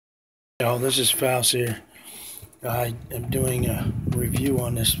Y'all, this is Faust here. I am doing a review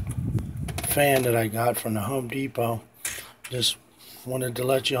on this fan that I got from the Home Depot. Just wanted to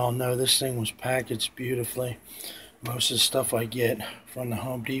let y'all know this thing was packaged beautifully. Most of the stuff I get from the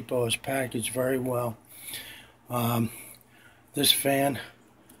Home Depot is packaged very well. This fan,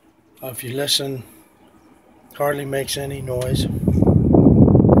 if you listen, hardly makes any noise.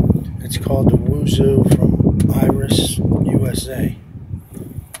 It's called the Woozoo from Iris, USA.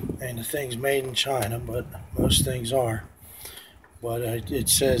 And the thing's made in China, but most things are. But it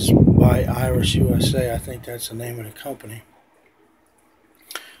says by Iris USA. I think that's the name of the company.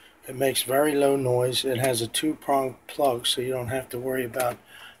 It makes very low noise. It has a two-prong plug, so you don't have to worry about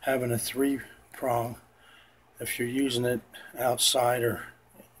having a three-prong if you're using it outside or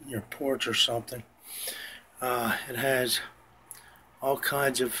your porch or something. It has all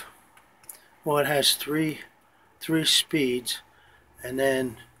kinds of, well, it has three speeds, and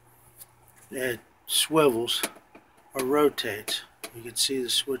then it swivels or rotates. You can see the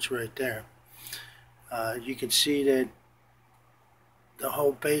switch right there. You can see that the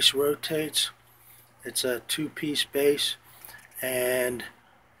whole base rotates. It's a two-piece base, and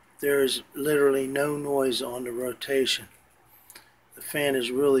there's literally no noise on the rotation. The fan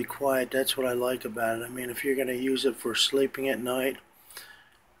is really quiet. That's what I like about it. I mean, if you're going to use it for sleeping at night,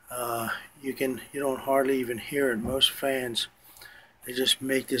 you don't hardly even hear it. Most fans, they just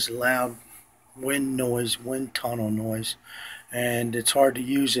make this loud wind noise, wind tunnel noise, and it's hard to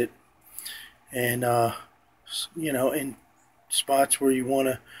use it. And in spots where you want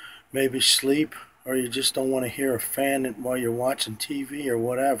to maybe sleep, or you just don't want to hear a fan while you're watching TV or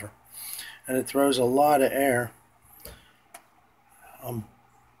whatever. And it throws a lot of air.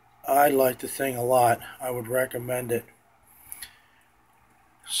 I like the thing a lot. I would recommend it.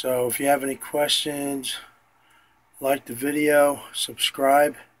 So if you have any questions, like the video,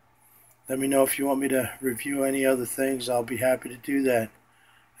 subscribe. Let me know if you want me to review any other things. I'll be happy to do that.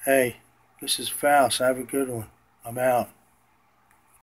 Hey, this is Faust. Have a good one. I'm out.